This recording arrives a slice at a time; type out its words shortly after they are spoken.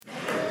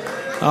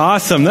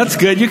Awesome. That's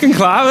good. You can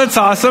clap. That's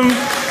awesome.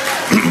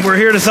 We're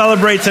here to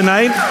celebrate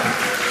tonight.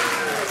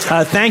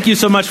 Thank you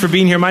so much for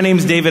being here. My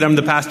name's David. I'm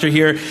the pastor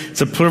here.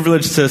 It's a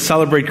privilege to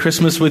celebrate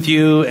Christmas with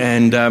you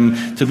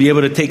and to be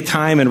able to take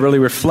time and really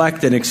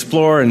reflect and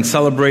explore and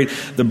celebrate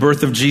the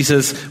birth of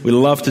Jesus. We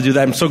love to do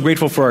that. I'm so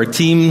grateful for our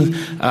team,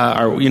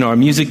 our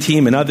music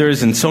team and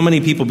others, and so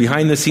many people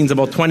behind the scenes.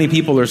 About 20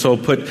 people or so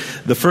put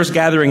the first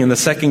gathering and the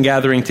second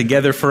gathering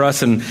together for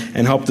us and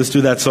helped us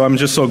do that. So I'm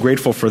just so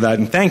grateful for that.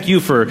 And thank you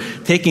for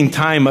taking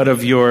time out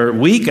of your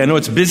week. I know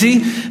it's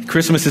busy.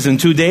 Christmas is in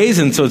 2 days,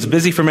 and so it's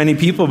busy for many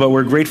people, but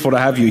we're grateful to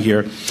have you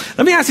here.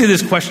 Let me ask you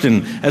this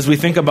question as we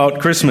think about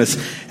Christmas.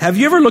 Have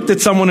you ever looked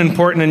at someone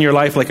important in your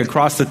life, like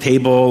across the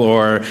table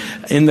or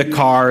in the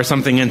car or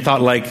something, and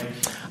thought like,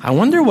 I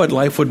wonder what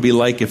life would be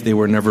like if they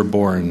were never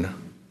born?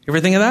 You ever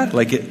think of that?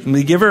 Like,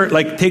 you ever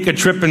take a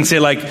trip and say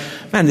like,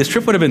 man, this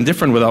trip would have been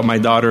different without my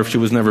daughter if she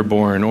was never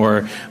born,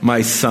 or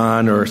my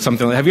son, or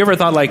something like that. Have you ever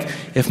thought like,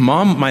 if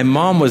my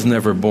mom was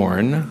never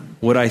born,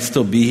 would I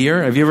still be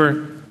here? Have you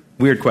ever?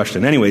 Weird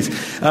question.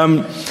 Anyways,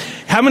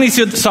 how many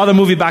saw the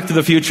movie Back to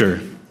the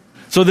Future?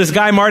 So this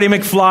guy, Marty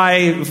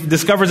McFly,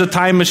 discovers a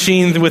time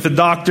machine with a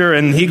doctor,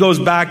 and he goes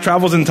back,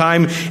 travels in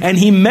time, and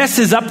he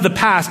messes up the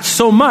past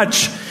so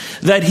much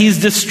that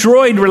he's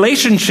destroyed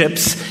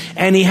relationships,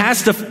 and he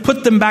has to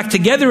put them back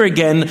together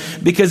again,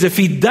 because if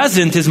he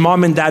doesn't, his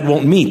mom and dad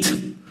won't meet.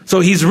 So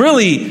he's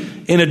really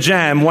in a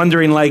jam,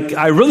 wondering like,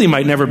 I really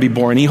might never be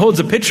born. He holds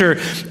a picture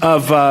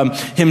of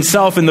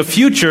himself in the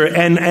future,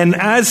 and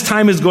as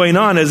time is going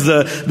on, as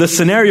the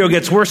scenario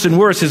gets worse and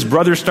worse, his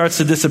brother starts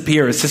to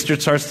disappear, his sister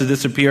starts to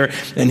disappear,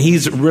 and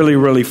he's really,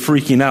 really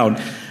freaking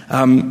out.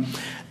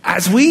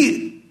 As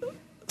we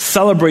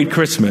celebrate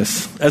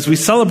Christmas, as we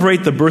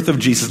celebrate the birth of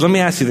Jesus, let me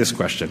ask you this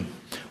question.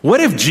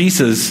 What if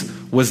Jesus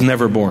was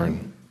never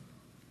born?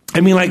 I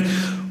mean, like,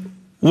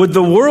 would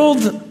the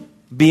world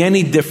be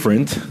any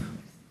different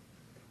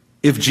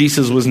if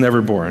Jesus was never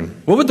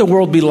born? What would the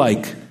world be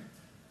like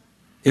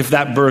if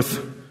that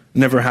birth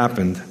never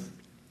happened?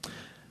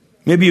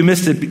 Maybe you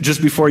missed it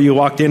just before you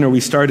walked in or we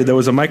started. There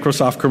was a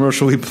Microsoft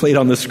commercial we played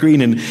on the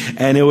screen,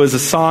 and it was a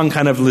song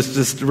kind of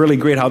just really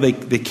great how they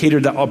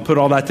catered to put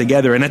all that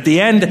together. And at the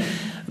end,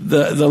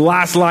 the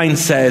last line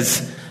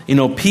says,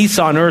 peace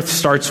on earth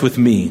starts with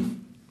me.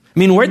 I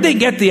mean, where'd they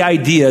get the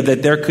idea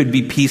that there could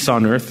be peace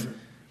on earth?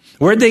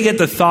 Where'd they get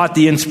the thought,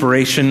 the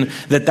inspiration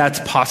that that's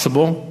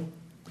possible?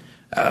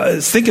 I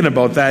was thinking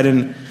about that,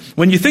 and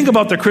when you think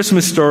about the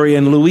Christmas story,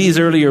 and Louise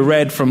earlier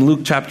read from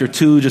Luke chapter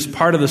 2, just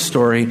part of the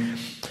story,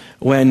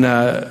 when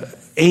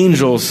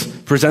angels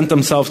present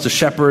themselves to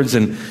shepherds,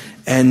 and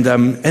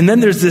then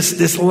there's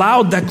this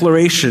loud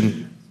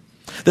declaration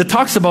that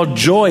talks about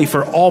joy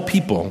for all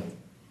people,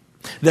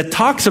 that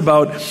talks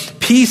about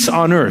peace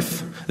on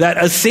earth, that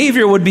a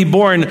Savior would be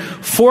born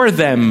for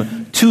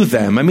them, to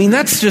them. I mean,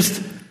 that's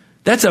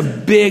a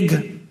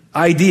big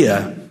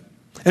idea.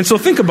 And so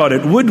think about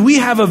it. Would we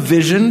have a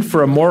vision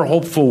for a more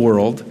hopeful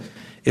world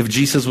if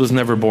Jesus was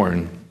never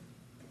born?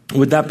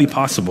 Would that be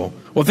possible?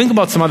 Well, think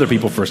about some other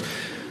people first.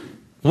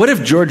 What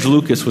if George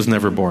Lucas was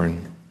never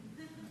born?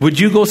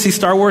 Would you go see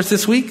Star Wars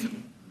this week?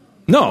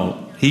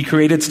 No, he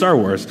created Star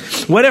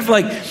Wars. What if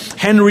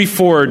Henry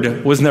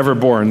Ford was never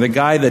born, the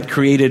guy that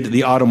created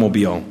the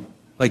automobile?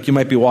 You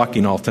might be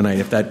walking all tonight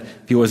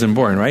if he wasn't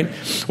born, right?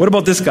 What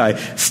about this guy,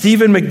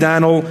 Stephen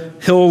McDonnell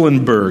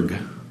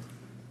Hillenburg?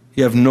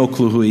 You have no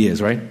clue who he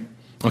is, right?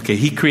 Okay,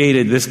 he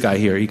created this guy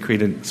here. He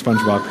created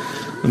SpongeBob.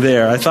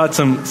 There, I thought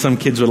some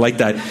kids would like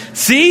that.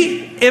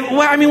 See,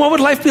 what would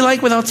life be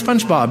like without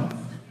SpongeBob?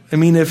 I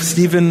mean, if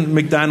Stephen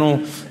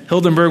McDonnell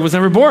Hillenburg was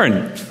never born.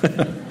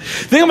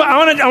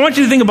 I want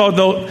you to think about,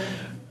 though.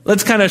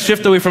 Let's kind of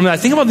shift away from that.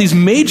 Think about these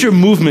major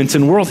movements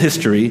in world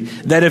history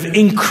that have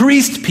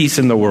increased peace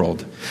in the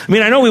world. I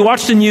mean, I know we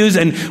watch the news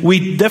and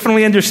we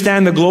definitely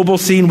understand the global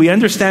scene. We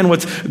understand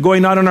what's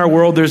going on in our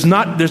world. There's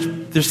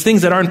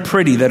things that aren't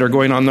pretty that are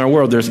going on in our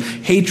world. There's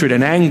hatred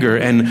and anger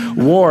and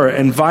war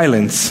and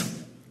violence.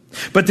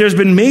 But there's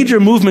been major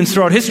movements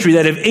throughout history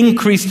that have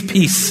increased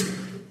peace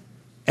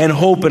and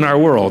hope in our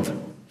world.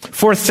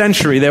 4th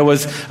century, there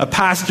was a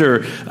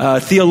pastor,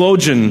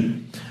 theologian,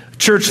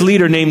 church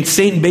leader named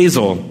Saint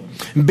Basil.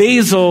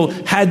 Basil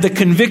had the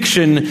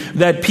conviction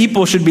that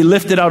people should be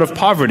lifted out of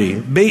poverty.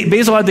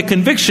 Basil had the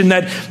conviction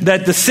that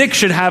the sick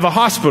should have a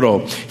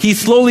hospital. He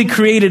slowly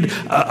created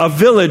a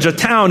village, a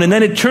town, and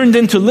then it turned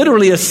into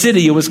literally a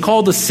city. It was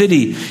called a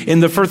city in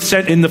the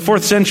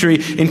 4th century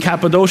in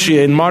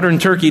Cappadocia, in modern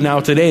Turkey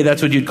now today.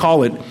 That's what you'd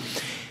call it.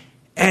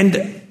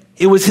 And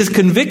it was his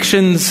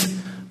convictions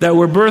that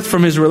were birthed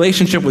from his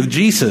relationship with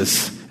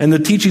Jesus and the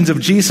teachings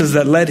of Jesus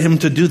that led him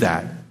to do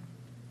that.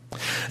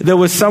 There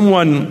was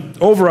someone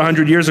over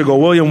 100 years ago,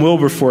 William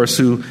Wilberforce,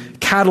 who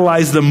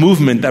catalyzed the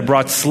movement that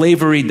brought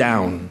slavery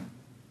down.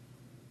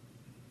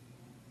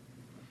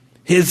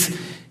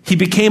 He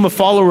became a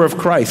follower of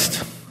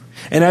Christ.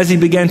 And as he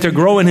began to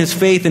grow in his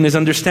faith and his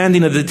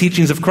understanding of the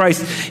teachings of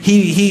Christ,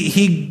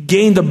 he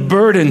gained a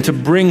burden to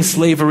bring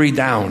slavery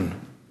down.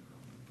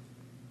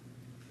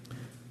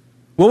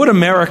 What would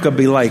America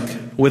be like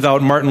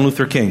without Martin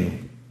Luther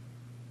King?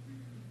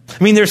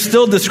 I mean, there's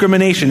still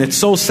discrimination. It's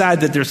so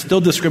sad that there's still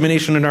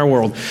discrimination in our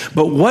world.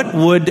 But what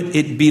would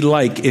it be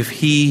like if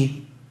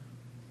he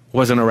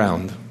wasn't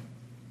around?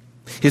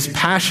 His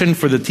passion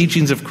for the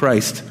teachings of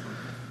Christ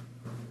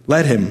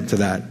led him to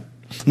that.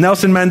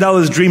 Nelson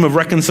Mandela's dream of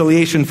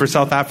reconciliation for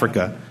South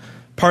Africa,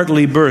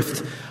 partly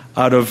birthed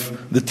out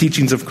of the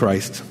teachings of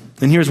Christ.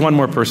 And here's one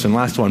more person,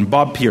 last one,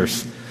 Bob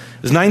Pierce.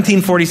 It was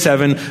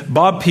 1947.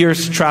 Bob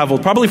Pierce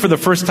traveled, probably for the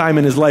first time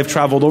in his life,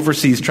 traveled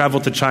overseas,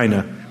 traveled to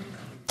China.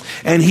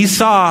 And he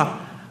saw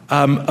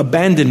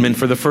abandonment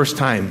for the first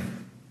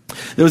time.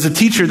 There was a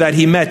teacher that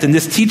he met, and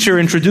this teacher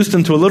introduced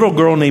him to a little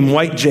girl named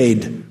White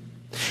Jade.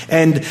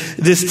 And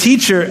this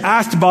teacher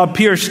asked Bob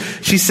Pierce,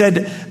 she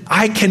said,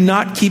 I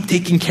cannot keep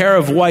taking care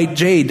of White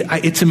Jade.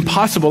 It's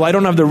impossible. I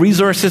don't have the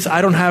resources.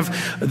 I don't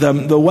have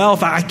the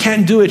wealth. I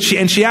can't do it.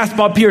 And she asked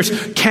Bob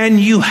Pierce, can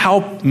you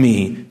help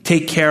me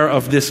take care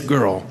of this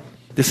girl,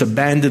 this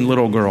abandoned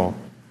little girl?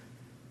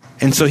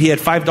 And so he had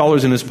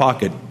 $5 in his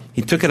pocket.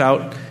 He took it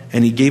out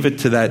and he gave it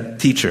to that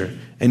teacher.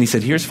 And he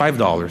said, here's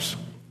 $5.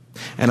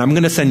 And I'm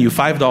going to send you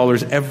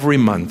 $5 every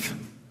month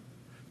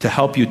to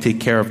help you take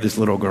care of this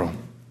little girl.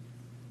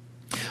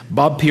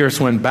 Bob Pierce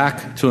went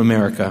back to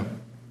America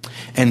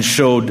and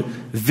showed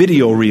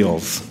video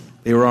reels.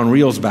 They were on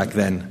reels back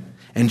then.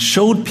 And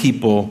showed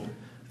people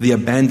the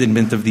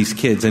abandonment of these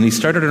kids. And he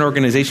started an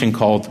organization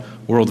called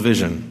World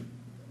Vision.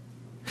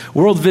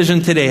 World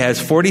Vision today has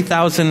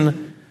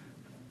 40,000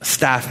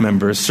 staff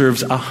members,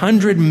 serves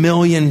 100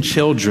 million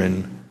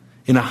children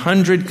in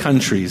 100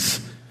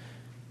 countries,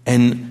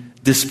 and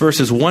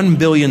disperses $1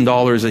 billion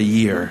a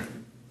year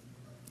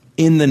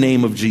in the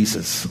name of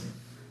Jesus.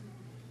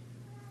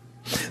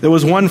 There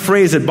was one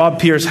phrase that Bob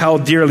Pierce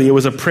held dearly. It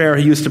was a prayer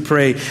he used to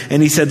pray.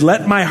 And he said,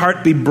 let my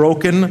heart be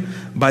broken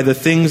by the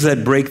things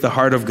that break the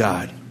heart of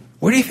God.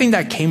 Where do you think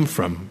that came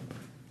from?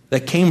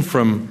 That came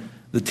from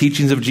the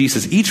teachings of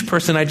Jesus. Each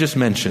person I just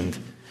mentioned,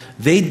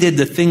 they did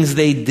the things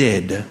they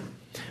did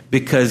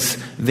because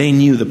they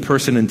knew the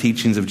person and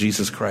teachings of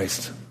Jesus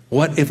Christ.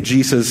 What if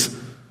Jesus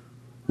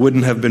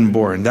wouldn't have been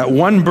born? That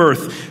one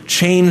birth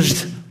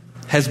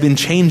has been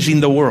changing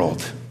the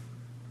world.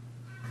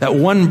 That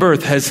one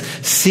birth has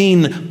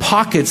seen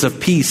pockets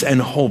of peace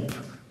and hope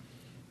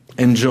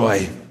and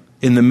joy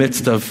in the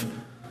midst of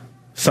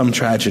some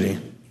tragedy.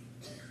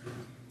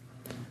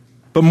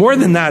 But more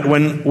than that,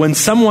 when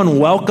someone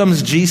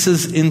welcomes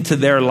Jesus into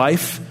their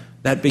life,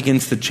 that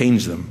begins to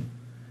change them.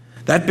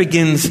 That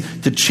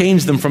begins to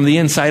change them from the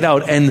inside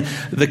out. And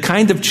the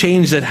kind of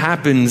change that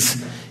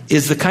happens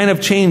is the kind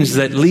of change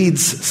that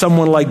leads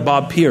someone like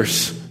Bob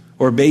Pierce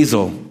or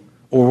Basil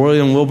or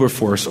William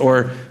Wilberforce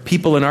or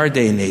people in our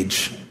day and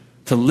age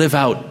to live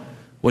out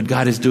what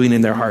God is doing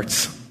in their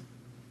hearts.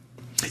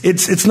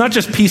 It's not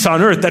just peace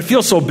on earth. That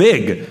feels so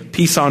big,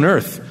 peace on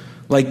earth,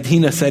 like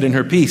Tina said in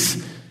her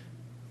piece.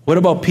 What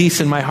about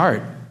peace in my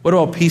heart? What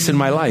about peace in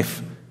my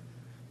life?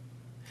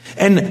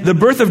 And the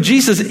birth of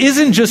Jesus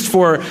isn't just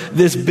for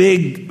this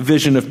big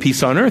vision of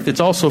peace on earth. It's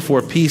also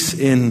for peace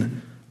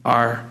in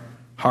our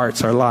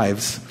hearts, our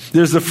lives.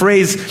 There's the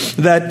phrase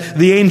that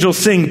the angels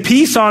sing,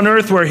 peace on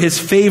earth where his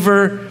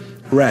favor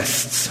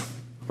rests.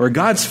 Where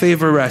God's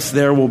favor rests,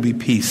 there will be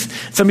peace.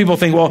 Some people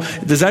think, well,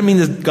 does that mean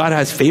that God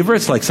has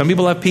favorites? Like some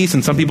people have peace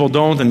and some people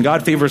don't, and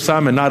God favors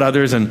some and not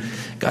others, and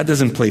God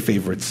doesn't play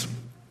favorites.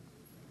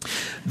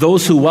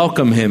 Those who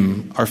welcome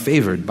him are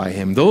favored by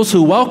him. Those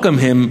who welcome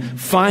him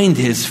find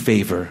his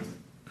favor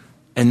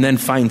and then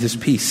find his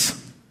peace.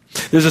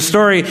 There's a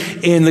story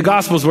in the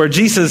Gospels where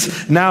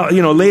Jesus now,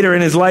 later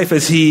in his life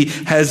as he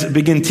has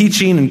begun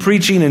teaching and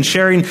preaching and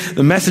sharing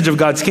the message of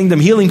God's kingdom,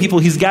 healing people,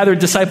 he's gathered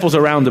disciples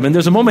around him. And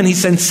there's a moment he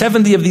sends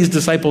 70 of these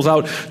disciples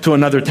out to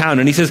another town.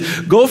 And he says,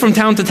 go from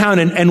town to town.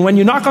 And when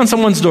you knock on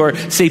someone's door,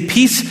 say,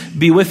 peace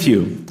be with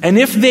you. And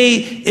if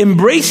they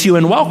embrace you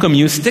and welcome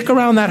you, stick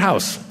around that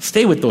house.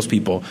 Stay with those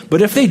people.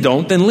 But if they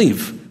don't, then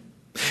leave.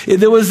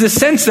 There was this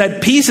sense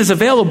that peace is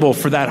available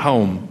for that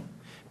home.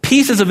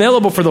 Peace is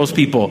available for those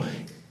people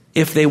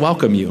if they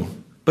welcome you.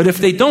 But if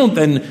they don't,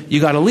 then you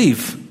got to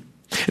leave.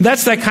 And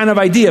that's that kind of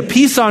idea.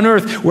 Peace on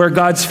earth where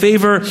God's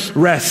favor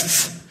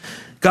rests.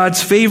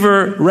 God's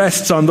favor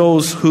rests on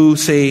those who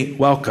say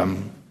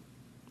welcome.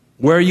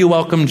 Where you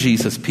welcome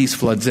Jesus, peace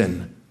floods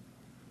in.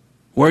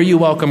 Where you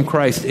welcome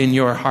Christ in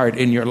your heart,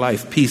 in your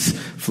life, peace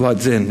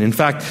floods in. In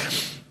fact,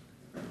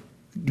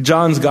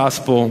 John's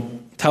gospel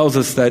tells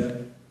us that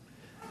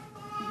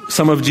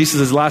some of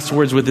Jesus' last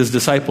words with his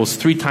disciples,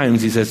 3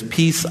 times he says,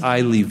 peace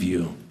I leave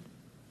you.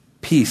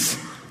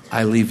 Peace,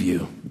 I leave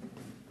you.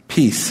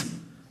 Peace,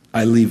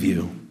 I leave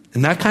you.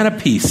 And that kind of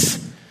peace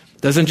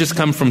doesn't just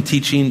come from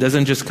teaching,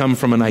 doesn't just come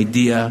from an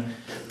idea,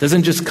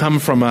 doesn't just come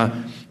from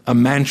a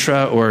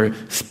mantra or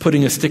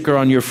putting a sticker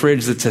on your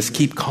fridge that says,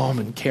 keep calm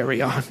and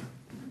carry on.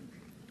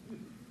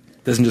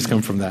 It doesn't just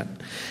come from that.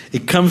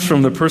 It comes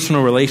from the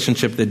personal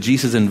relationship that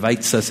Jesus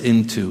invites us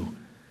into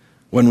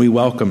when we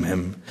welcome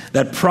him.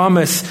 That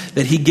promise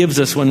that he gives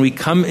us when we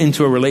come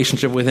into a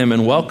relationship with him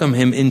and welcome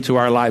him into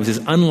our lives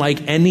is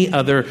unlike any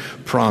other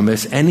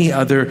promise, any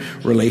other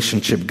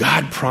relationship.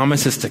 God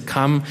promises to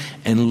come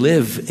and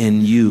live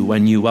in you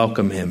when you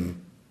welcome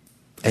him,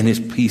 and his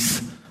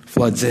peace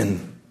floods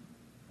in.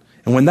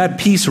 And when that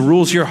peace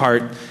rules your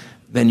heart,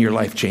 then your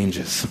life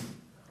changes.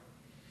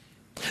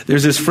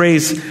 There's this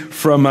phrase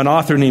from an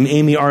author named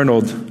Amy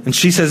Arnold, and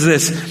she says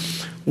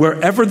this: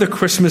 wherever the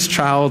Christmas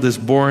child is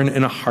born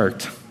in a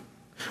heart,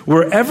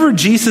 wherever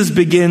Jesus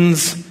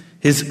begins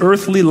his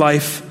earthly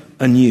life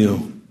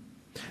anew,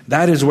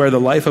 that is where the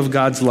life of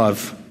God's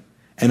love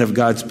and of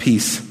God's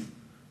peace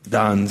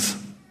dawns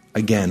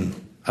again.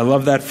 I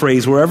love that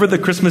phrase. Wherever the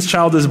Christmas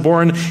child is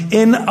born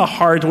in a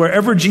heart,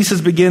 wherever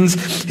Jesus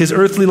begins his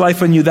earthly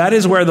life anew, that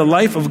is where the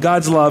life of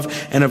God's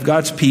love and of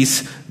God's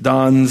peace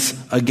dawns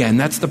again.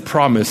 That's the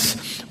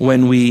promise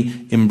when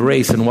we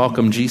embrace and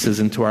welcome Jesus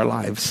into our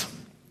lives.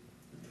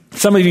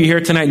 Some of you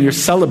here tonight, and you're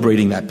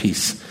celebrating that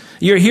peace.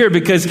 You're here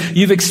because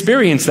you've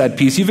experienced that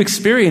peace. You've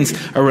experienced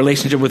a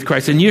relationship with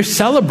Christ, and you're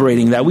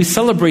celebrating that. We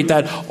celebrate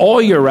that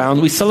all year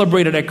round. We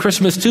celebrate it at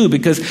Christmas too,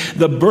 because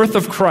the birth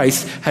of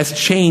Christ has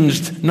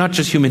changed not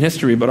just human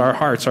history, but our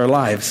hearts, our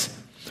lives.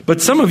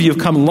 But some of you have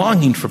come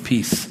longing for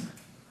peace,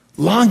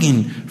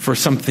 longing for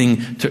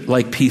something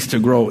like peace to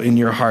grow in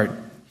your heart.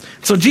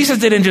 So Jesus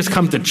didn't just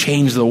come to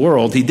change the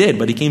world. He did,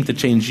 but he came to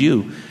change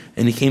you,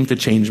 and he came to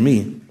change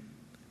me.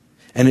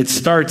 And it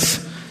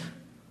starts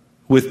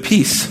with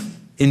peace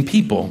in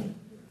people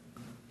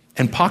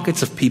and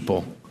pockets of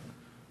people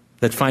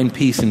that find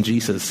peace in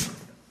Jesus.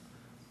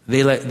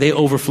 They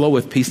overflow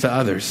with peace to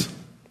others.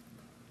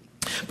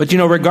 But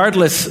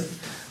regardless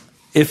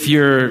if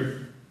you're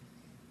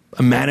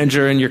a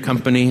manager in your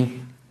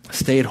company, a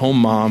stay-at-home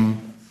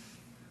mom,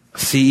 a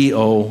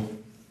CEO,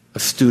 a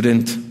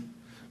student,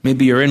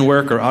 maybe you're in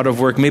work or out of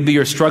work, maybe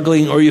you're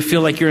struggling or you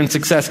feel like you're in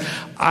success,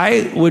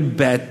 I would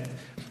bet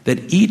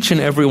that each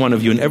and every one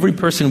of you and every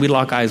person we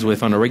lock eyes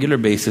with on a regular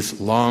basis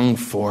long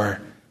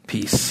for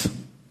peace.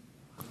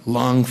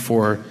 Long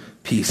for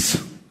peace,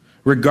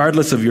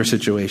 regardless of your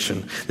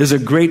situation. There's a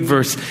great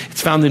verse.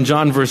 It's found in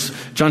John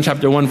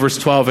chapter 1, verse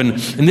 12. And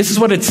this is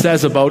what it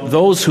says about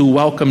those who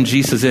welcome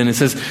Jesus in. It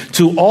says,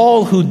 to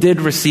all who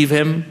did receive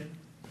him,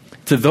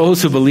 to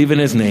those who believe in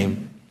his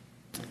name,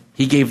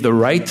 he gave the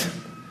right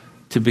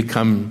to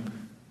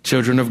become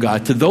children of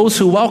God. To those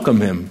who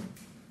welcome him,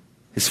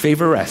 his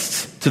favor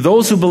rests. To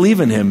those who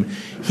believe in him,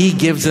 he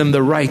gives them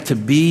the right to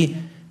be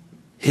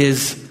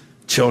his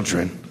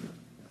children.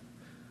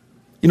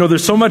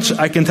 There's so much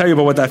I can tell you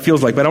about what that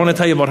feels like, but I want to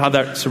tell you about how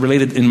that's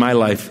related in my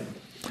life.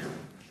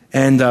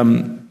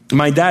 And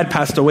my dad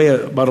passed away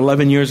about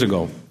 11 years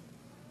ago.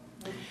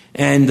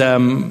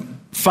 And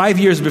 5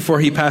 years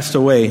before he passed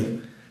away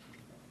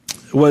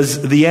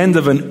was the end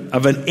of an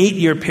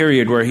 8-year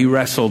period where he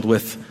wrestled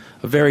with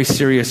a very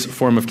serious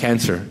form of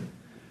cancer.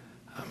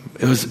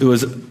 It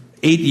was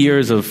 8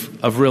 years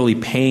of really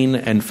pain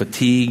and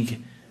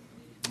fatigue.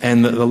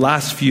 And the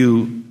last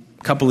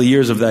couple of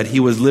years of that, he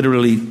was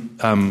literally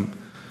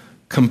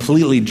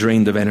completely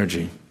drained of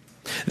energy.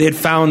 They had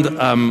found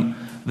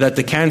that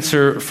the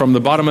cancer from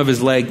the bottom of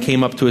his leg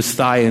came up to his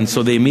thigh, and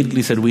so they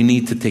immediately said, we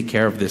need to take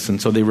care of this.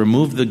 And so they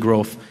removed the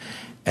growth,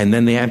 and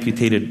then they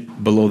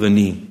amputated below the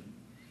knee.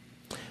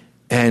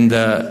 And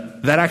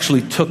that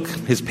actually took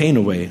his pain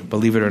away,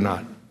 believe it or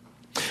not.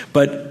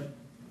 But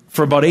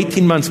for about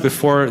 18 months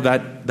before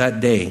that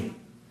day,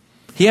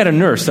 he had a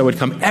nurse that would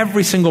come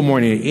every single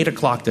morning at 8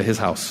 o'clock to his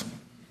house.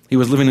 He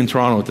was living in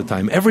Toronto at the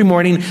time. Every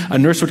morning, a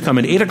nurse would come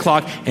at 8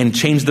 o'clock and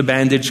change the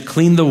bandage,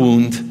 clean the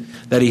wound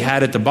that he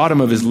had at the bottom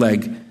of his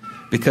leg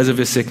because of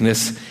his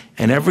sickness.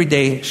 And every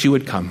day, she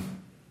would come.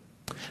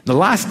 The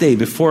last day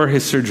before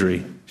his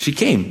surgery, she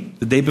came.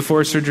 The day before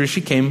his surgery,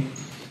 she came.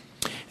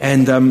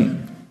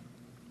 And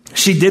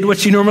she did what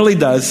she normally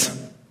does.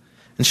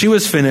 And she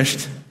was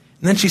finished.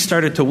 And then she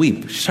started to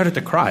weep. She started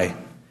to cry.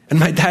 And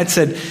my dad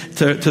said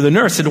to the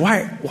nurse,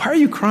 why are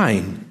you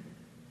crying?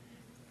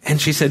 And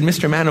she said,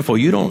 Mr. Manifold,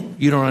 you don't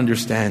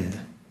understand.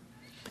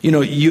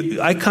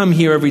 I come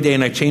here every day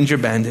and I change your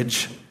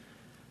bandage.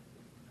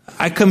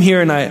 I come here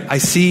and I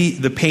see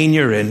the pain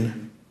you're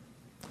in.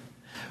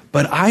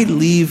 But I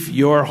leave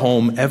your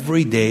home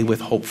every day with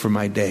hope for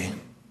my day.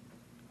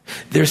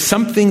 There's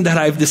something that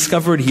I've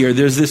discovered here.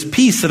 There's this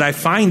peace that I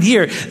find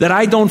here that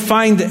I don't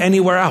find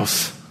anywhere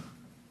else.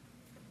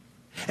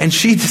 And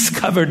she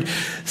discovered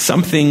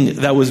something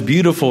that was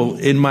beautiful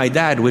in my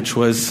dad, which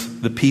was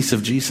the peace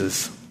of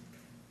Jesus.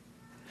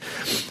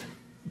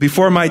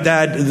 Before my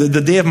dad,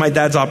 the day of my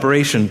dad's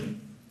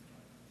operation,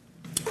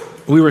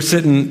 we were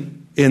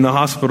sitting in the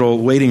hospital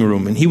waiting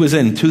room, and he was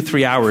in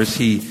 2-3 hours.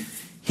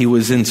 He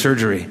was in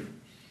surgery.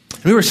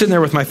 And we were sitting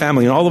there with my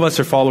family, and all of us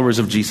are followers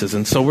of Jesus,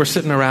 and so we're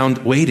sitting around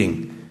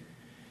waiting.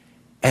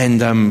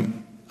 And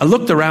I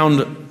looked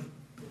around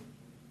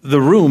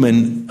the room,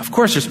 and of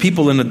course there's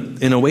people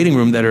in a waiting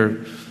room that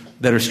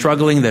are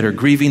struggling, that are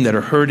grieving, that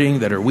are hurting,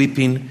 that are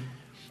weeping.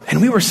 And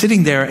we were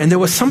sitting there, and there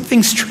was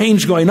something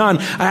strange going on.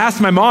 I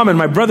asked my mom and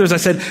my brothers, I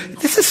said,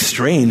 this is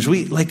strange.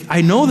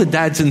 I know that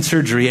Dad's in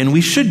surgery, and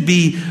we should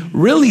be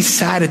really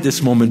sad at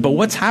this moment, but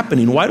what's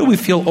happening? Why do we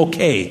feel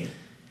okay?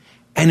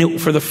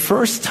 And for the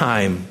first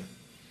time,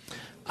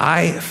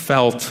 I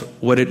felt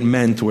what it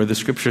meant where the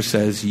scripture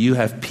says, you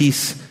have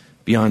peace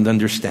beyond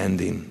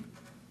understanding.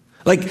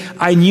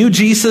 I knew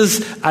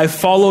Jesus, I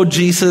followed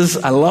Jesus,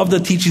 I love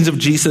the teachings of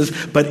Jesus,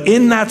 but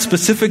in that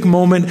specific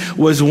moment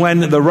was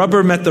when the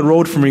rubber met the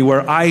road for me,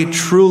 where I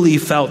truly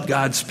felt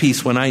God's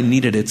peace when I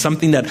needed it,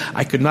 something that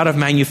I could not have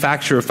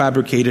manufactured or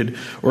fabricated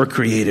or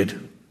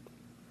created.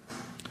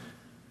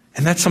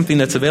 And that's something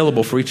that's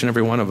available for each and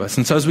every one of us.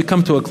 And so as we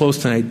come to a close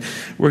tonight,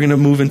 we're going to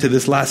move into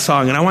this last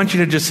song, and I want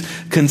you to just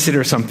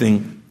consider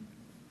something.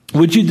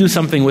 Would you do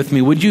something with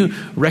me? Would you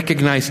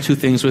recognize two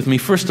things with me?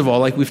 First of all,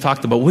 like we've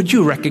talked about, would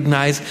you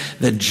recognize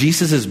that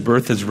Jesus'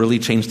 birth has really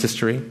changed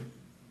history?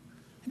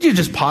 Would you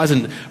just pause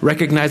and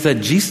recognize that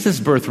Jesus'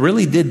 birth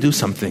really did do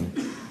something?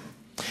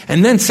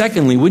 And then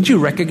secondly, would you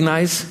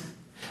recognize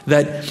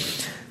that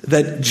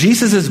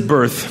Jesus'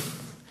 birth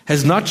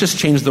has not just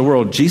changed the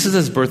world,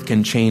 Jesus' birth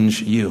can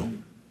change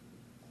you,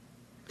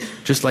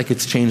 just like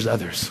it's changed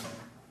others.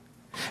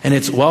 And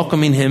it's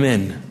welcoming him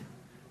in,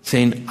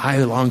 saying,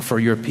 I long for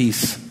your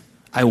peace.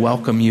 I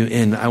welcome you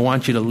in. I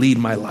want you to lead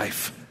my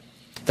life.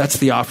 That's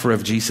the offer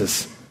of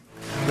Jesus.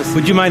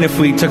 Would you mind if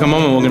we took a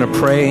moment? We're going to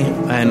pray,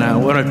 and I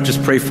want to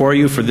just pray for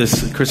you for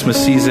this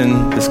Christmas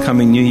season, this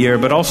coming new year.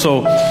 But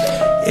also,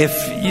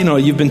 if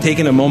you've been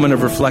taking a moment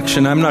of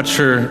reflection, I'm not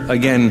sure.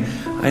 Again,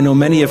 I know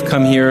many have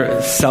come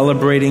here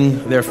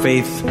celebrating their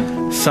faith.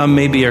 Some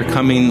maybe are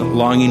coming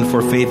longing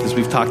for faith, as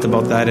we've talked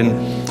about that.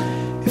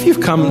 And if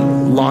you've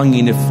come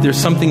longing, if there's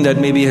something that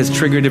maybe has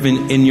triggered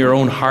in your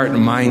own heart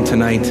and mind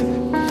tonight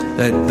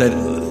that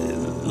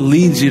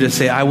leads you to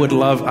say, I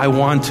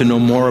want to know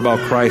more about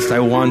Christ. I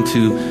want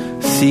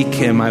to seek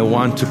him. I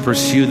want to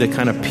pursue the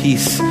kind of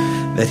peace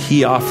that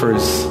he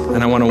offers,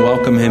 and I want to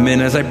welcome him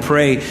in. As I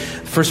pray, the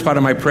first part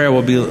of my prayer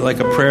will be like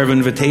a prayer of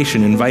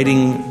invitation,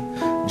 inviting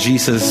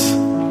Jesus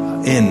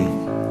in.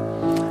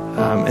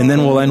 And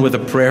then we'll end with a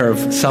prayer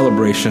of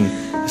celebration,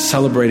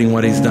 celebrating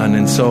what he's done.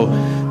 And so,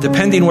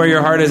 depending where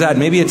your heart is at,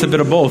 maybe it's a bit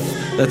of both,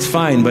 that's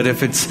fine. But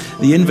if it's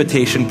the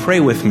invitation, pray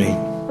with me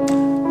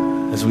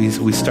as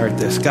we start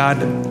this. God,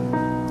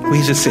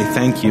 we just say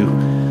thank you.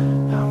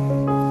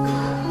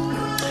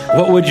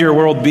 What would your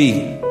world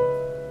be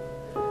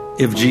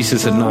if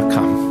Jesus had not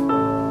come?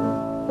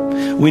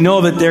 We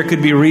know that there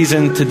could be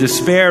reason to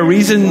despair,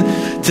 reason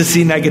to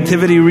see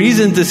negativity,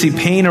 reason to see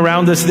pain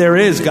around us. There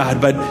is, God,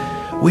 but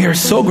we are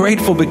so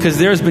grateful because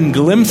there's been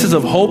glimpses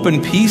of hope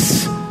and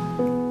peace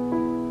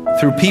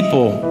through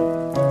people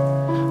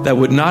that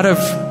would not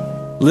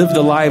have lived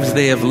the lives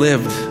they have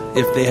lived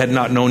if they had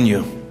not known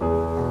you.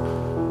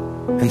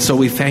 And so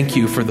we thank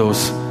you for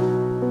those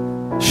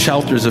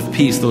shelters of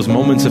peace, those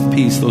moments of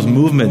peace, those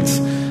movements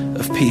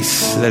of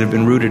peace that have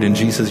been rooted in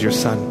Jesus, your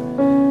Son.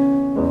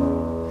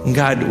 And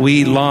God,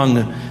 we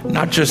long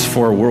not just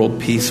for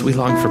world peace, we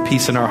long for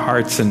peace in our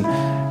hearts. And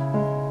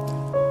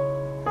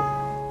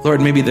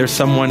Lord, maybe there's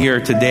someone here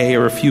today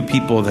or a few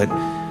people that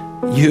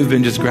you've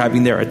been just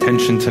grabbing their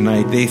attention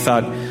tonight. They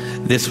thought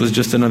this was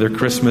just another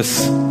Christmas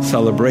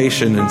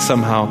celebration, and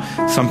somehow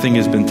something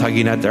has been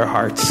tugging at their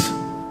hearts.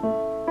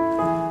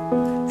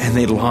 And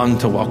they long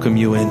to welcome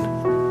you in.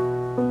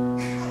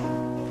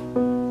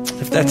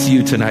 If that's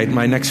you tonight,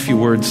 my next few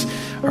words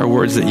are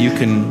words that you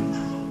can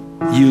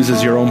use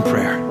as your own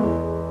prayer.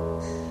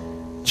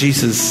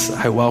 Jesus,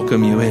 I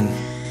welcome you in.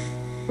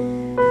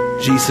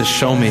 Jesus,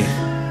 show me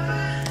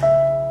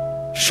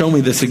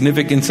the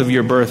significance of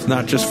your birth,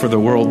 not just for the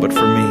world, but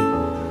for me.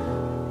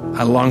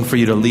 I long for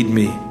you to lead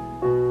me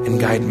and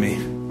guide me.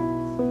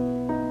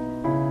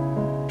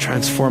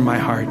 Transform my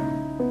heart.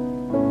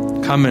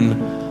 Come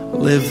and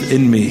live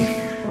in me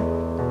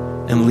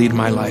and lead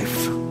my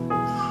life.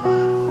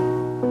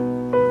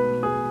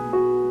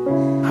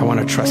 I want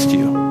to trust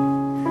you.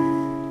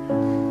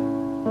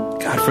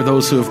 God, for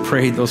those who have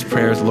prayed those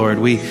prayers, Lord,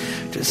 we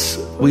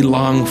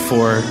long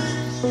for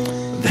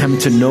them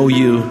to know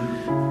you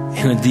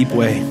in a deep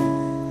way.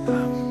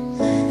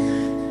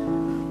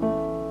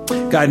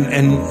 God,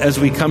 and as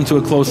we come to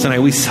a close tonight,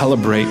 we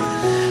celebrate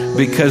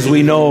because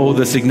we know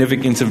the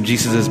significance of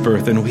Jesus'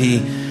 birth, and we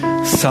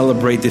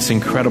celebrate this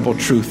incredible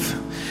truth,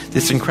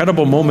 this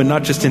incredible moment,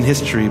 not just in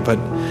history, but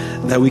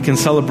that we can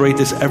celebrate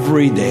this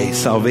every day,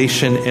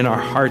 salvation in our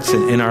hearts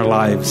and in our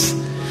lives.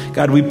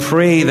 God, we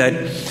pray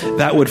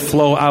that would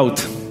flow out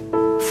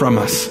from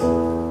us.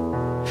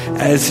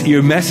 As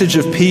your message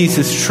of peace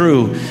is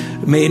true,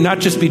 may it not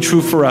just be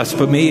true for us,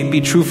 but may it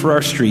be true for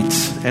our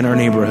streets and our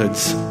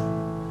neighborhoods.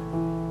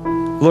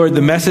 Lord,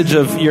 the message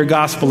of your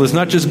gospel is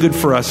not just good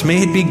for us.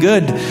 May it be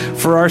good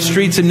for our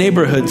streets and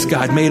neighborhoods,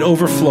 God. May it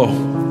overflow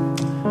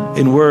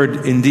in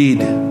word, in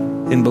deed,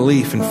 in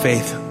belief, in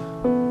faith.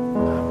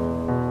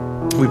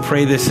 We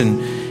pray this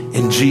in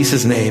in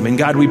Jesus' name. And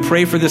God, we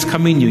pray for this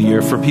coming new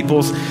year, for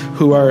people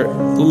who are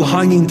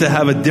longing to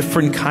have a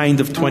different kind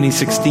of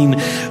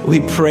 2016. We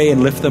pray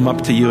and lift them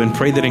up to you and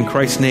pray that in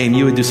Christ's name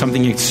you would do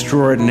something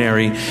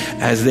extraordinary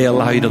as they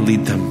allow you to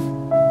lead them.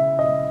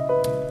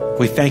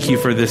 We thank you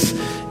for this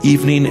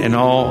evening and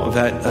all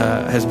that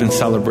has been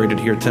celebrated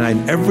here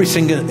tonight. Every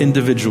single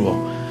individual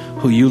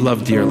who you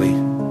love dearly.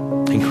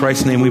 In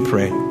Christ's name we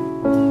pray.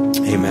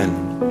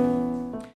 Amen.